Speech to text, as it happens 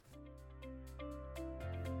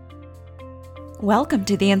Welcome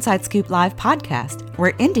to the Inside Scoop Live podcast,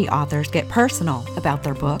 where indie authors get personal about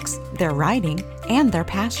their books, their writing, and their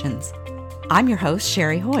passions. I'm your host,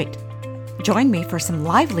 Sherry Hoyt. Join me for some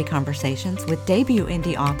lively conversations with debut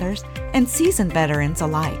indie authors and seasoned veterans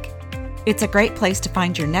alike. It's a great place to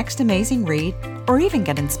find your next amazing read or even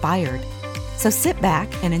get inspired. So sit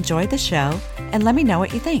back and enjoy the show and let me know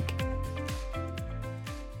what you think.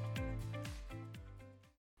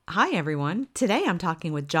 Hi, everyone. Today I'm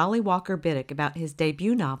talking with Jolly Walker Bidick about his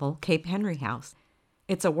debut novel, Cape Henry House.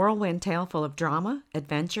 It's a whirlwind tale full of drama,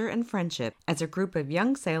 adventure, and friendship as a group of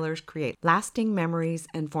young sailors create lasting memories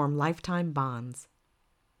and form lifetime bonds.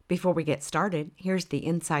 Before we get started, here's the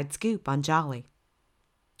inside scoop on Jolly.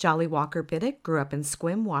 Jolly Walker Bidick grew up in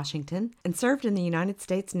Sequim, Washington, and served in the United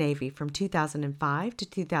States Navy from 2005 to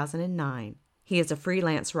 2009. He is a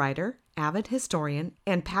freelance writer, avid historian,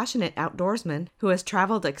 and passionate outdoorsman who has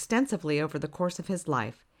traveled extensively over the course of his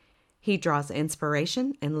life. He draws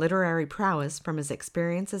inspiration and literary prowess from his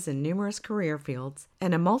experiences in numerous career fields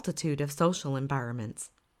and a multitude of social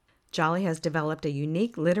environments. Jolly has developed a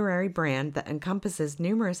unique literary brand that encompasses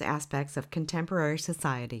numerous aspects of contemporary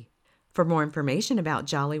society. For more information about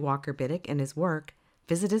Jolly Walker Bidick and his work,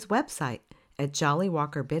 visit his website at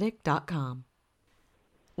jollywalkerbidick.com.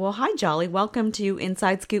 Well, hi, Jolly. Welcome to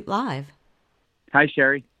Inside Scoop Live. Hi,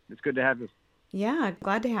 Sherry. It's good to have you. Yeah,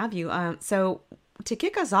 glad to have you. So to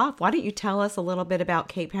kick us off, why don't you tell us a little bit about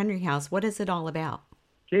Cape Henry House? What is it all about?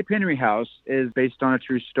 Cape Henry House is based on a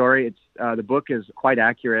true story. The book is quite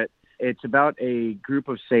accurate. It's about a group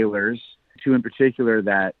of sailors, two in particular,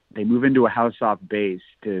 that they move into a house off base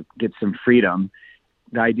to get some freedom.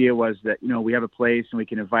 The idea was that, we have a place and we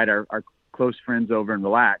can invite our close friends over and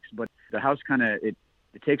relax. But the house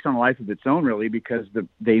it takes on a life of its own, really, because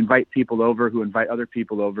they invite people over who invite other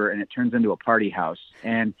people over, and it turns into a party house.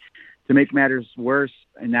 And to make matters worse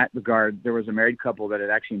in that regard, there was a married couple that had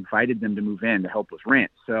actually invited them to move in to help with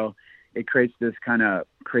rent. So it creates this kind of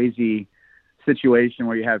crazy situation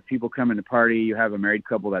where you have people come in to party, you have a married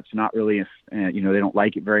couple that's not really, they don't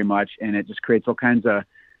like it very much, and it just creates all kinds of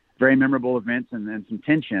very memorable events and some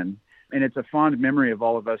tension. And it's a fond memory of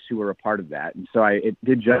all of us who were a part of that. And so it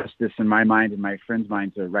did justice in my mind and my friend's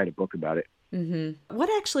mind to write a book about it. Mm-hmm. What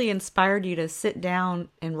actually inspired you to sit down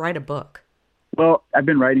and write a book? Well, I've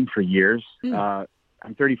been writing for years. I'm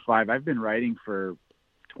 35. I've been writing for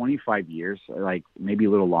 25 years, like maybe a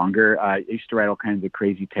little longer. I used to write all kinds of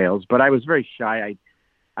crazy tales, but I was very shy.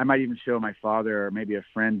 I might even show my father or maybe a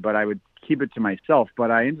friend, but I would keep it to myself.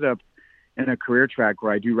 But I ended up in a career track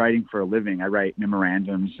where I do writing for a living. I write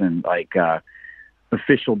memorandums and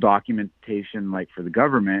official documentation, like for the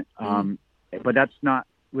government. But that's not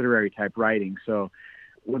literary type writing. So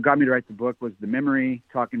what got me to write the book was the memory,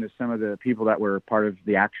 talking to some of the people that were part of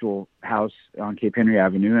the actual house on Cape Henry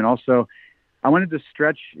Avenue. And also I wanted to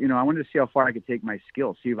stretch, I wanted to see how far I could take my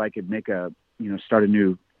skills, see if I could make start a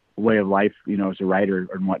new way of life, as a writer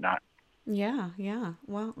and whatnot. Yeah.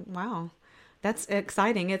 Well, wow. That's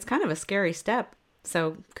exciting. It's kind of a scary step,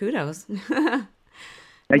 so kudos.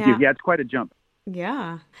 Thank you. Yeah, it's quite a jump.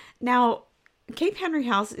 Yeah. Now, Cape Henry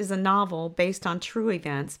House is a novel based on true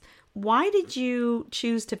events. Why did you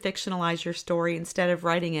choose to fictionalize your story instead of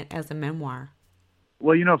writing it as a memoir?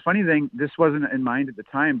 Well, funny thing, this wasn't in mind at the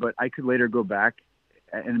time, but I could later go back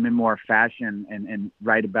in a memoir fashion and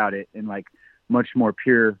write about it in much more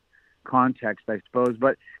pure context, I suppose.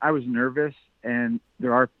 But I was nervous, and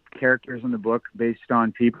there are characters in the book based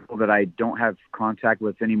on people that I don't have contact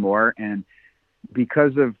with anymore. And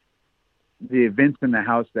because of the events in the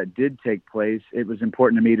house that did take place, it was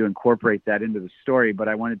important to me to incorporate that into the story, but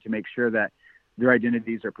I wanted to make sure that their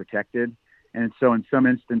identities are protected. And so in some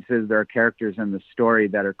instances, there are characters in the story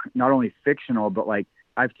that are not only fictional, but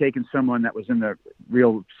I've taken someone that was in the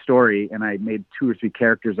real story and I made 2 or 3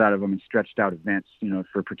 characters out of them and stretched out events,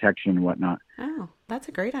 for protection and whatnot. Oh, that's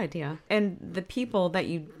a great idea. And the people that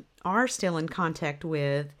you are still in contact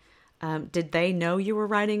with, did they know you were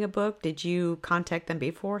writing a book? Did you contact them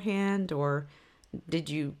beforehand, or did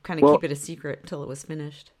you kind of keep it a secret until it was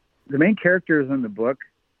finished? The main characters in the book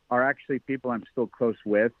are actually people I'm still close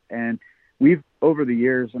with. And we've, over the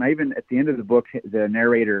years, and I even at the end of the book, the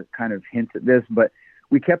narrator kind of hints at this, but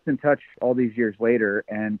we kept in touch all these years later,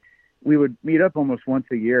 and we would meet up almost once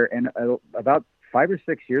a year. And about 5 or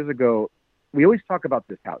 6 years ago, we always talk about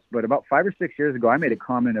this house, but about 5 or 6 years ago, I made a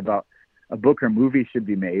comment about a book or movie should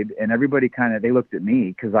be made. And everybody they looked at me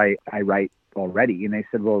because I write already. And they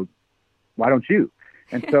said, well, why don't you?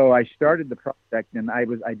 And so I started the project, and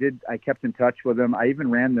I kept in touch with them. I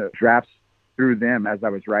even ran the drafts through them as I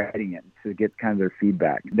was writing it to get kind of their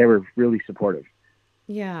feedback. They were really supportive.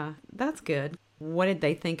 Yeah, that's good. What did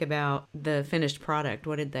they think about the finished product?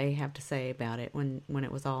 What did they have to say about it when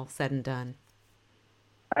it was all said and done?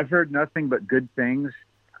 I've heard nothing but good things.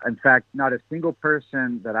 In fact, not a single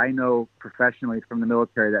person that I know professionally from the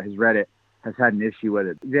military that has read it has had an issue with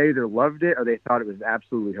it. They either loved it or they thought it was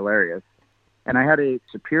absolutely hilarious. And I had a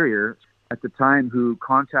superior at the time who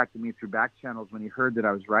contacted me through back channels when he heard that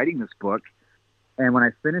I was writing this book. And when I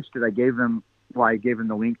finished it, I gave him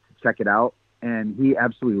the link to check it out, and he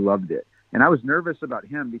absolutely loved it. And I was nervous about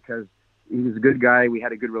him because he was a good guy. We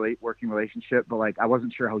had a good working relationship, but I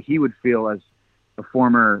wasn't sure how he would feel as a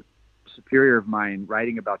former superior of mine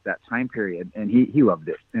writing about that time period, and he loved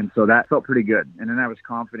it. And so that felt pretty good. And then I was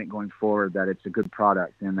confident going forward that it's a good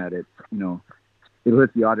product and that it's, it'll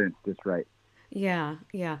hit the audience just right. Yeah,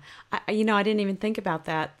 yeah. I didn't even think about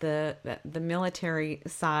that, the military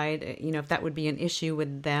side, if that would be an issue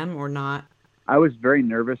with them or not. I was very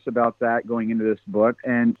nervous about that going into this book,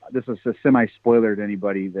 and this is a semi-spoiler to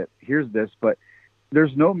anybody that hears this, but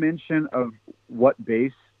there's no mention of what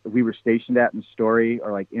base we were stationed at in the story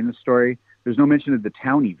or in the story. There's no mention of the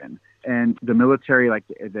town even. And the military,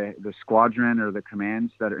 the squadron or the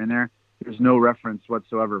commands that are in there, there's no reference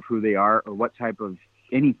whatsoever of who they are or what type of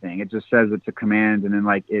anything. It just says it's a command, and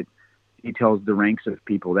then it details the ranks of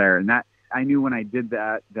people there. And that I knew when I did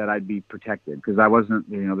that I'd be protected, because I wasn't,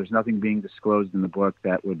 there's nothing being disclosed in the book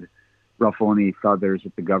that would ruffle any feathers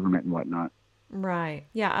with the government and whatnot. Right.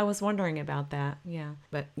 Yeah, I was wondering about that. Yeah.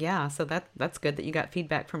 But yeah, so that's good that you got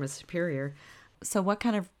feedback from a superior. So what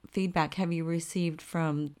kind of feedback have you received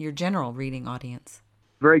from your general reading audience?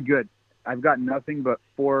 Very good. I've got nothing but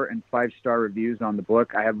 4 and 5-star reviews on the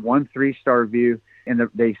book. I have one 3-star review, and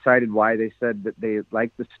they cited why. They said that they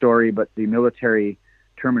liked the story, but the military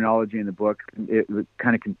terminology in the book, it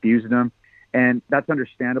kind of confused them. And that's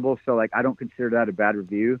understandable. So I don't consider that a bad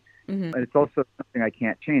review. Mm-hmm. And it's also something I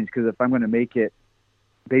can't change, because if I'm going to make it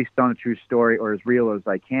based on a true story or as real as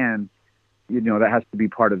I can, that has to be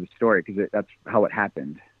part of the story, because that's how it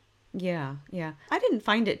happened. Yeah, yeah. I didn't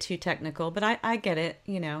find it too technical, but I get it.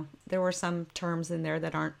 There were some terms in there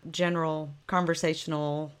that aren't general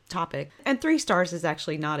conversational topic. And 3 stars is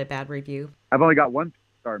actually not a bad review. I've only got 1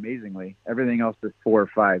 star, amazingly. Everything else is 4 or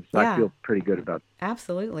 5, so yeah. I feel pretty good about it.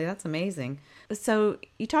 Absolutely. That's amazing. So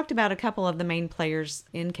you talked about a couple of the main players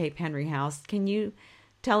in Cape Henry House. Can you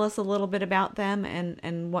tell us a little bit about them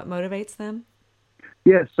and what motivates them?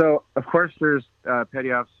 Yeah, so of course there's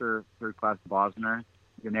Petty Officer Third Class Bosner,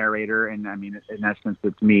 the narrator, and I mean, in essence,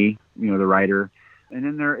 it's me, the writer. And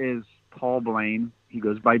then there is Paul Blaine. He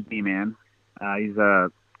goes by B-Man. He's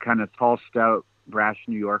a kind of tall, stout, brash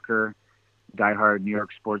New Yorker, diehard New York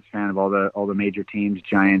sports fan of all the major teams: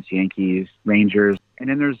 Giants, Yankees, Rangers. And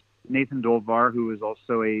then there's Nathan Dolvar, who is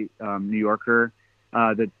also a New Yorker.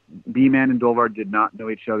 The B-Man and Dolvar did not know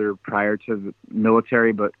each other prior to the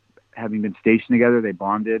military, but having been stationed together, they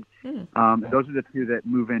bonded. Those are the two that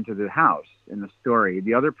move into the house in the story.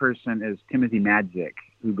 The other person is Timothy Madzik,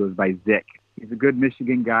 who goes by Zick. He's a good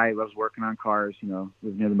Michigan guy, loves working on cars, lives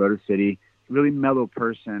near the Motor City. Really mellow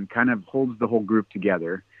person, kind of holds the whole group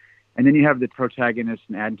together. And then you have the protagonist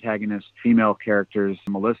and antagonist female characters,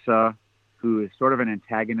 Melissa, who is sort of an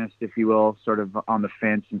antagonist, if you will, sort of on the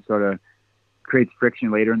fence and sort of creates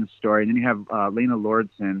friction later in the story. And then you have Lena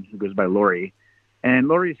Lordson, who goes by Lori. And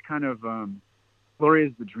Lori's Lori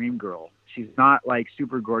is the dream girl. She's not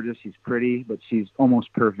super gorgeous. She's pretty, but she's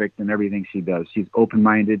almost perfect in everything she does. She's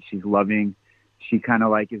open-minded. She's loving. She kind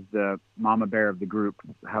of is the mama bear of the group,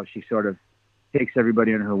 how she sort of takes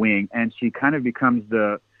everybody under her wing. And she kind of becomes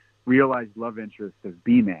the realized love interest of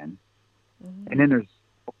B-Man. Mm-hmm. And then there's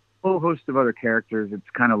a whole host of other characters. It's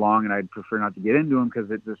kind of long, and I'd prefer not to get into them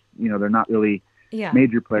because it just, they're not really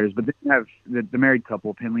major players. But then you have the married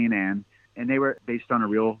couple, Penley and Ann. And they were based on a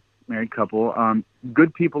real married couple.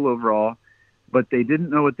 Good people overall, but they didn't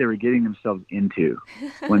know what they were getting themselves into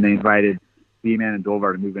when they invited B-Man and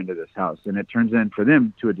Dolvar to move into this house. And it turns in for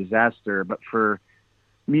them to a disaster. But for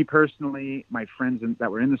me personally, my friends that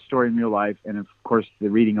were in the story in real life, and of course the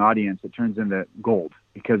reading audience, it turns into gold,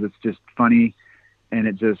 because it's just funny and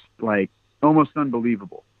it just almost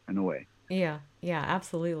unbelievable in a way. Yeah,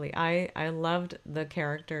 absolutely. I loved the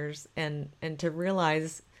characters and to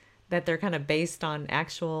realize that they're kind of based on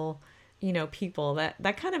actual, people,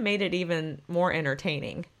 that kind of made it even more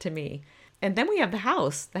entertaining to me. And then we have the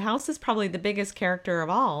house. The house is probably the biggest character of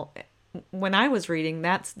all. When I was reading,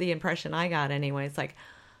 that's the impression I got anyway. It's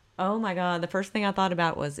oh my God, the first thing I thought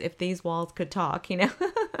about was if these walls could talk,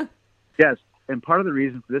 Yes, and part of the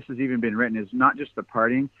reason for this has even been written is not just the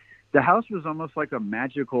parting. The house was almost like a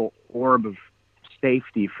magical orb of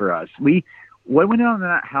safety for us. What went on in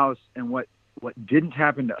that house and what what didn't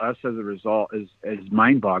happen to us as a result is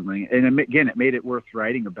mind-boggling. And again, it made it worth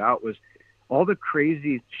writing about was all the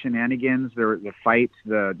crazy shenanigans, the fights,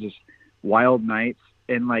 the just wild nights,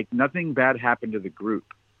 and like nothing bad happened to the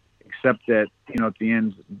group, except that, at the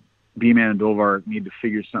end, B-Man and Dolvar need to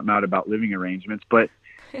figure something out about living arrangements. But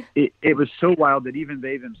it was so wild that even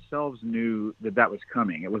they themselves knew that was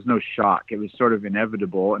coming. It was no shock. It was sort of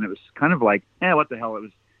inevitable, and it was kind of like, what the hell?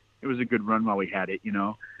 It was a good run while we had it,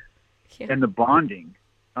 Yeah. And the bonding.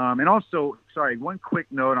 And also, sorry, one quick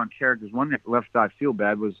note on characters. One that left I feel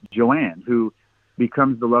bad was Joanne, who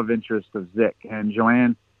becomes the love interest of Zick. And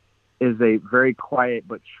Joanne is a very quiet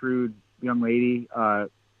but shrewd young lady.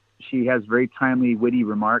 She has very timely, witty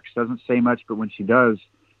remarks, doesn't say much, but when she does,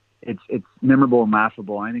 it's memorable and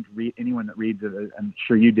laughable. I think anyone that reads it, I'm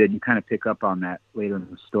sure you did, you kind of pick up on that later in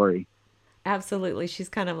the story. Absolutely. She's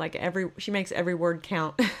kind of like she makes every word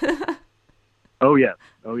count. Oh, yes.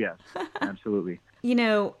 Absolutely.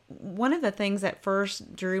 One of the things that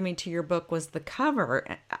first drew me to your book was the cover.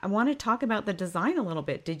 I want to talk about the design a little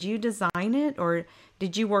bit. Did you design it, or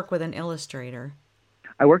did you work with an illustrator?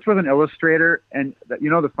 I worked with an illustrator, and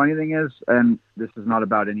the funny thing is, and this is not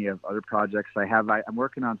about any of other projects I have, I'm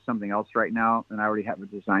working on something else right now, and I already have a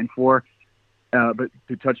design for. But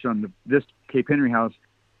to touch on this Cape Henry house,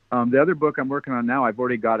 the other book I'm working on now, I've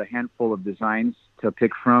already got a handful of designs to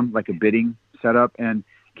pick from, like a bidding setup. And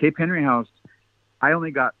Cape Henry house, I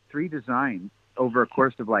only got 3 designs over a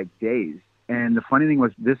course of like days. And the funny thing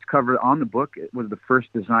was, this cover on the book, it was the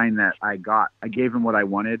first design that I got. I gave him what I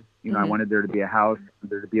wanted. I wanted there to be a house,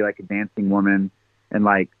 there to be like a dancing woman, and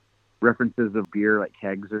like references of beer, like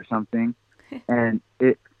kegs or something. And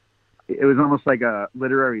it was almost like a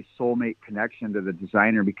literary soulmate connection to the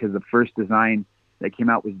designer, because the first design that came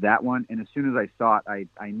out was that one. And as soon as I saw it,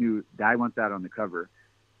 I knew that I want that on the cover.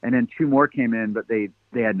 And then 2 more came in, but they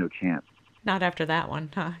had no chance. Not after that one,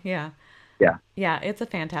 huh? Yeah. Yeah. Yeah, it's a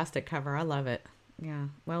fantastic cover. I love it. Yeah,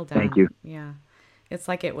 well done. Thank you. Yeah. It's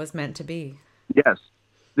like it was meant to be. Yes.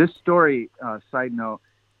 This story, side note,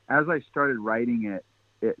 as I started writing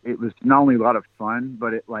it was not only a lot of fun,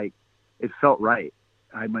 but it felt right.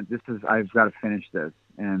 I went, I've got to finish this.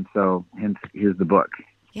 And so hence, here's the book.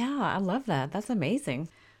 Yeah, I love that. That's amazing.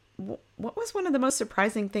 What was one of the most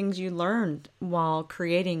surprising things you learned while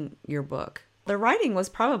creating your book? The writing was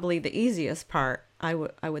probably the easiest part, I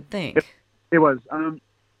would think. It was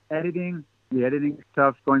editing, the editing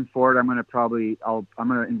stuff going forward. I'm going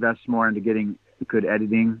to invest more into getting good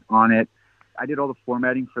editing on it. I did all the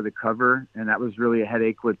formatting for the cover, and that was really a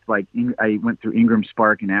headache with I went through Ingram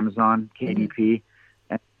Spark and Amazon KDP,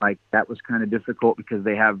 and that was kind of difficult because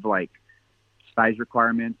they have size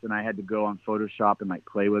requirements, and I had to go on Photoshop and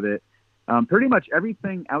play with it. Pretty much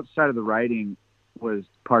everything outside of the writing was,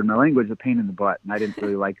 pardon my language, a pain in the butt, and I didn't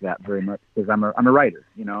really like that very much because I'm a writer,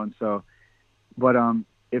 and so. But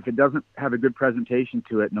if it doesn't have a good presentation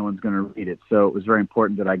to it, no one's going to read it. So it was very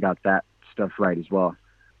important that I got that stuff right as well.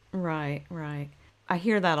 Right. I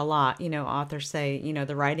hear that a lot. Authors say,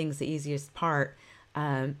 the writing's the easiest part.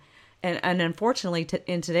 And unfortunately,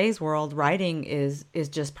 in today's world, writing is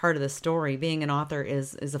just part of the story. Being an author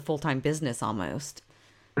is a full-time business almost.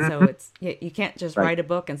 So it's you can't just write a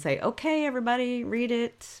book and say, okay, everybody read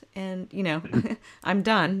it, and I'm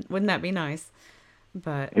done. Wouldn't that be nice?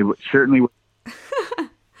 But it certainly would.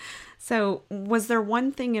 So was there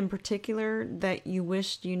one thing in particular that you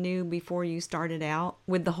wished you knew before you started out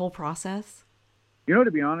with the whole process?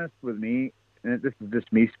 To be honest with me, and this is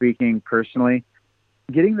just me speaking personally,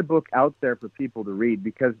 getting the book out there for people to read,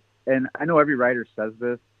 because, and I know every writer says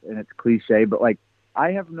this and it's cliche, but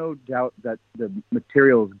I have no doubt that the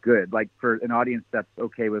material is good. For an audience that's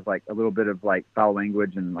okay with a little bit of foul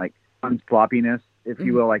language and fun sloppiness, if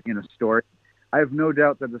you will, in a story. I have no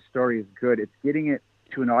doubt that the story is good. It's getting it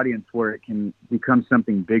to an audience where it can become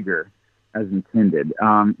something bigger as intended.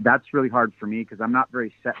 That's really hard for me because I'm not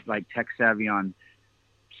very tech savvy on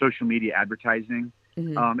social media advertising.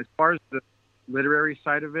 As far as the literary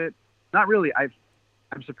side of it, not really.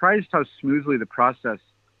 I'm surprised how smoothly the process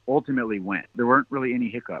ultimately went. There weren't really any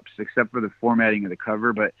hiccups except for the formatting of the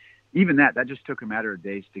cover, but even that just took a matter of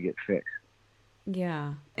days to get fixed.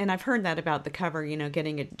 Yeah. And I've heard that about the cover,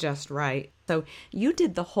 getting it just right. So you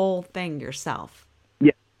did the whole thing yourself.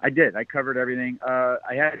 Yeah, I did. I covered everything.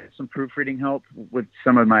 I had some proofreading help with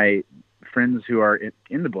some of my friends who are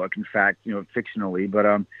in the book, in fact, fictionally, but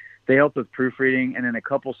they helped with proofreading. And in a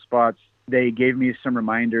couple spots, they gave me some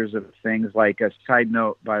reminders of things. Like a side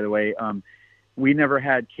note, by the way, we never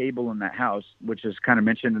had cable in that house, which is kind of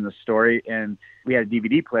mentioned in the story. And we had a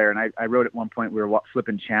DVD player. And I wrote at one point, we were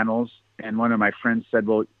flipping channels. And one of my friends said,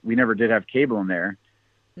 well, we never did have cable in there.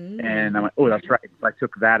 And I went, oh, that's right. So I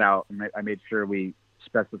took that out, and I made sure we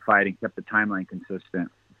specified and kept the timeline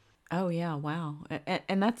consistent. Oh yeah, wow.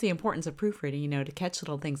 And that's the importance of proofreading, to catch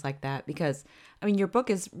little things like that because I mean your book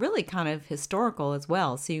is really kind of historical as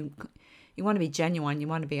well. So you want to be genuine, you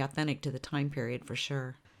want to be authentic to the time period for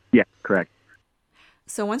sure. Yeah, correct.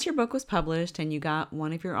 So once your book was published and you got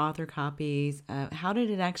one of your author copies, how did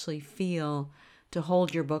it actually feel to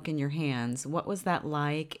hold your book in your hands? What was that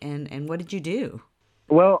like and what did you do?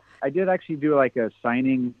 Well, I did actually do like a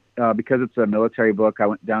signing because it's a military book. I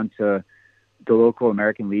went down to the local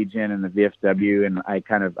American Legion and the VFW, and I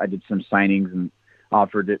did some signings and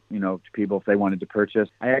offered it, to people if they wanted to purchase.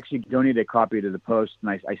 I actually donated a copy to the Post,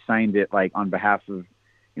 and I signed it like on behalf of,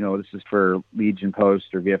 this is for Legion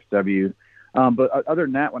Post or VFW. But other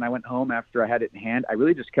than that, when I went home after I had it in hand, I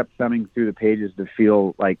really just kept thumbing through the pages to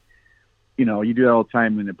feel like, you do that all the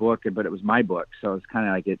time in a book, but it was my book, so it's kind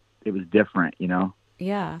of like it was different,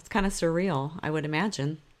 Yeah, it's kind of surreal, I would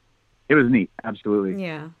imagine. It was neat, absolutely.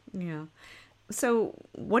 Yeah, yeah. So,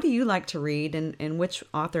 what do you like to read, and which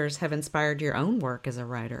authors have inspired your own work as a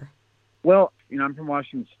writer? Well, I'm from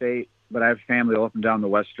Washington State, but I have family all up and down the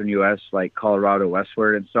western U.S., like Colorado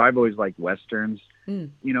westward, and so I've always liked westerns.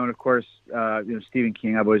 And of course, Stephen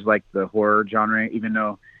King, I've always liked the horror genre, even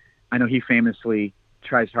though I know he famously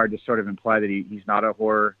tries hard to sort of imply that he's not a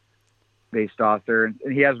horror-based author, and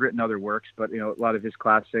he has written other works, but, a lot of his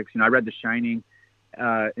classics. I read The Shining,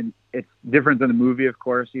 and it's different than the movie, of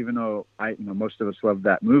course, even though most of us love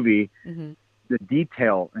that movie. The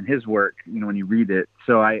detail in his work, when you read it.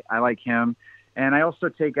 So I like him. And I also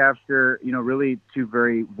take after, really two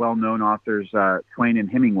very well-known authors, Twain and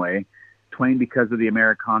Hemingway. Twain because of the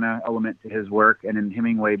Americana element to his work, and in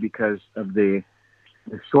Hemingway because of the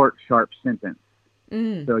short, sharp sentence.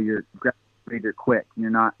 So you're quick.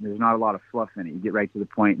 There's not a lot of fluff in it. You get right to the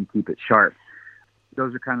point and keep it sharp.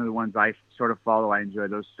 Those are kind of the ones I sort of follow. I enjoy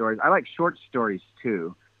those stories. I like short stories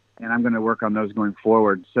too, and I'm going to work on those going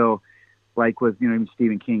forward. So, like with even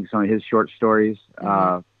Stephen King, some of his short stories.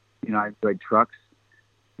 I enjoyed Trucks,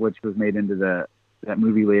 which was made into that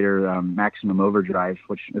movie later, Maximum Overdrive,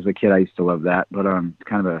 which as a kid I used to love that. But it's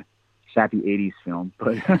kind of a sappy '80s film.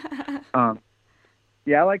 But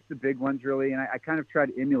yeah, I like the big ones really, and I kind of try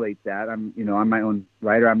to emulate that. I'm my own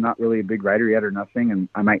writer. I'm not really a big writer yet or nothing, and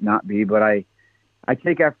I might not be, but I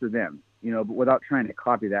take after them, but without trying to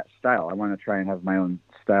copy that style. I want to try and have my own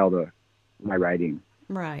style to my writing.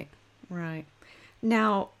 Right.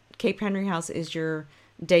 Now, Cape Henry House is your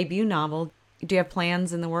debut novel. Do you have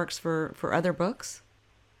plans in the works for other books?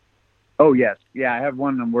 Oh, yes. Yeah, I have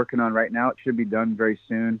one I'm working on right now. It should be done very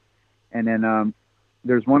soon. And then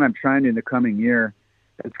there's one I'm trying in the coming year.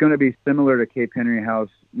 It's going to be similar to Cape Henry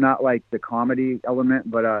House, not like the comedy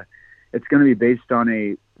element, but it's going to be based on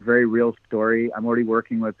a very real story. I'm already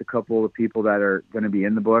working with a couple of people that are going to be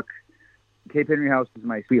in the book. Cape Henry House is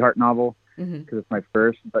my sweetheart novel because it's my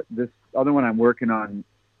first, but this other one I'm working on,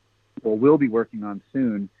 will be working on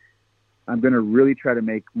soon. I'm going to really try to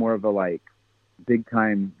make more of a big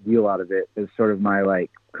time deal out of it as sort of my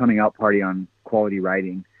coming out party on quality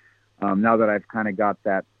writing. Now that I've kind of got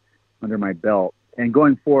that under my belt, and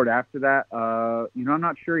going forward after that, I'm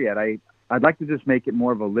not sure yet. I'd like to just make it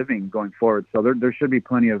more of a living going forward. So there should be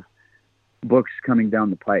plenty of books coming down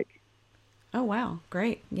the pike. Oh, wow.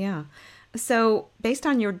 Great. Yeah. So based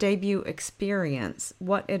on your debut experience,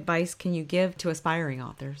 what advice can you give to aspiring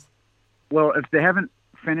authors? Well, if they haven't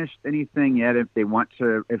finished anything yet, if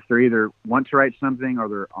they're either want to write something or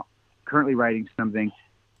they're currently writing something,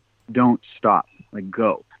 don't stop.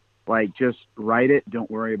 Go. Just write it. Don't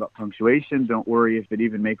worry about punctuation. Don't worry if it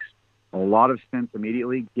even makes a lot of sense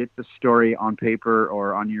immediately. Get the story on paper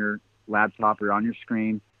or on your laptop or on your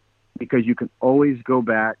screen, because you can always go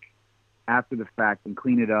back after the fact and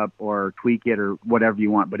clean it up or tweak it or whatever you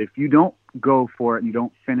want. But if you don't go for it and you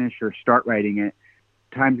don't finish or start writing it,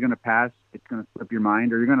 time's going to pass. It's going to slip your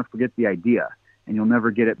mind, or you're going to forget the idea and you'll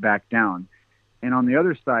never get it back down. And on the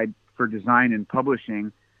other side, for design and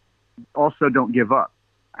publishing, also don't give up.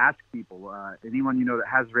 Ask people, anyone that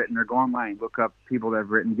has written, or go online, look up people that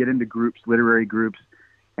have written, get into groups, literary groups,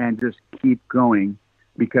 and just keep going,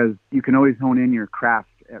 because you can always hone in your craft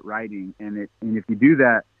at writing. And if you do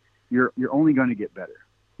that, you're only going to get better.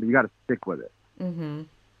 But you got to stick with it. Mm-hmm.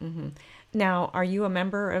 Mm-hmm. Now, are you a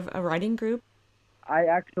member of a writing group? I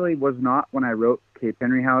actually was not when I wrote Cape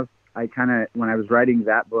Henry House. When I was writing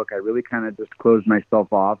that book, I really kind of just closed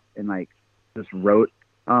myself off and just wrote.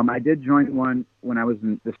 I did join one when I was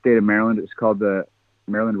in the state of Maryland. It's called the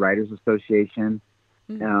Maryland Writers Association.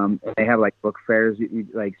 Mm-hmm. They have book fairs,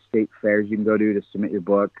 state fairs you can go to submit your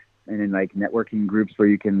book. and in like networking groups where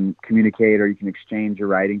you can communicate or you can exchange your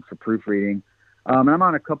writing for proofreading. And I'm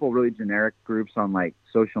on a couple really generic groups on like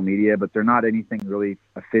social media, but they're not anything really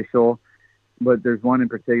official. But there's one in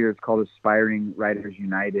particular, it's called Aspiring Writers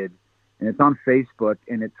United, and it's on Facebook,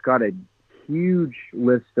 and it's got a huge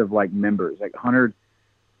list of like members, like all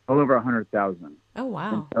over 100,000. Oh,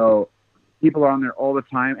 wow. And so people are on there all the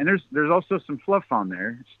time. And there's also some fluff on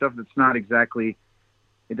there, stuff that's not exactly,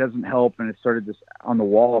 it doesn't help, and it's sort of just on the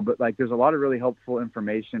wall. But like there's a lot of really helpful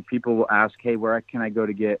information. People will ask, hey, where can I go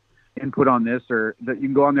to get input on this? Or that you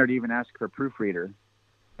can go on there to even ask for a proofreader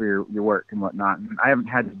for your work and whatnot. And I haven't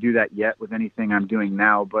had to do that yet with anything I'm doing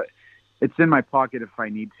now, but it's in my pocket if I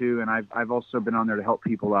need to. And I've also been on there to help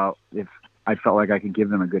people out if I felt like I could give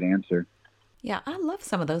them a good answer. Yeah, I love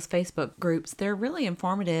some of those Facebook groups. They're really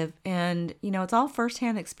informative, and, it's all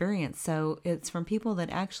firsthand experience. So it's from people that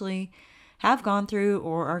actually have gone through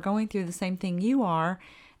or are going through the same thing you are.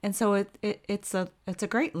 And so it's a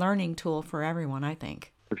great learning tool for everyone, I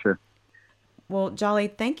think. For sure. Well, Jolly,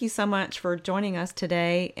 thank you so much for joining us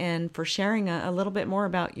today and for sharing a little bit more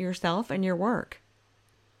about yourself and your work.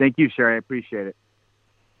 Thank you, Sherry. I appreciate it.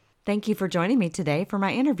 Thank you for joining me today for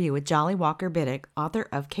my interview with Jolly Walker Bidick, author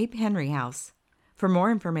of Cape Henry House. For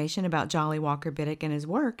more information about Jolly Walker Bidick and his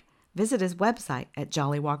work, visit his website at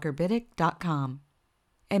jollywalkerbidick.com.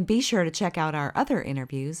 And be sure to check out our other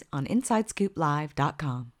interviews on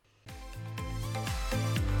InsideScoopLive.com.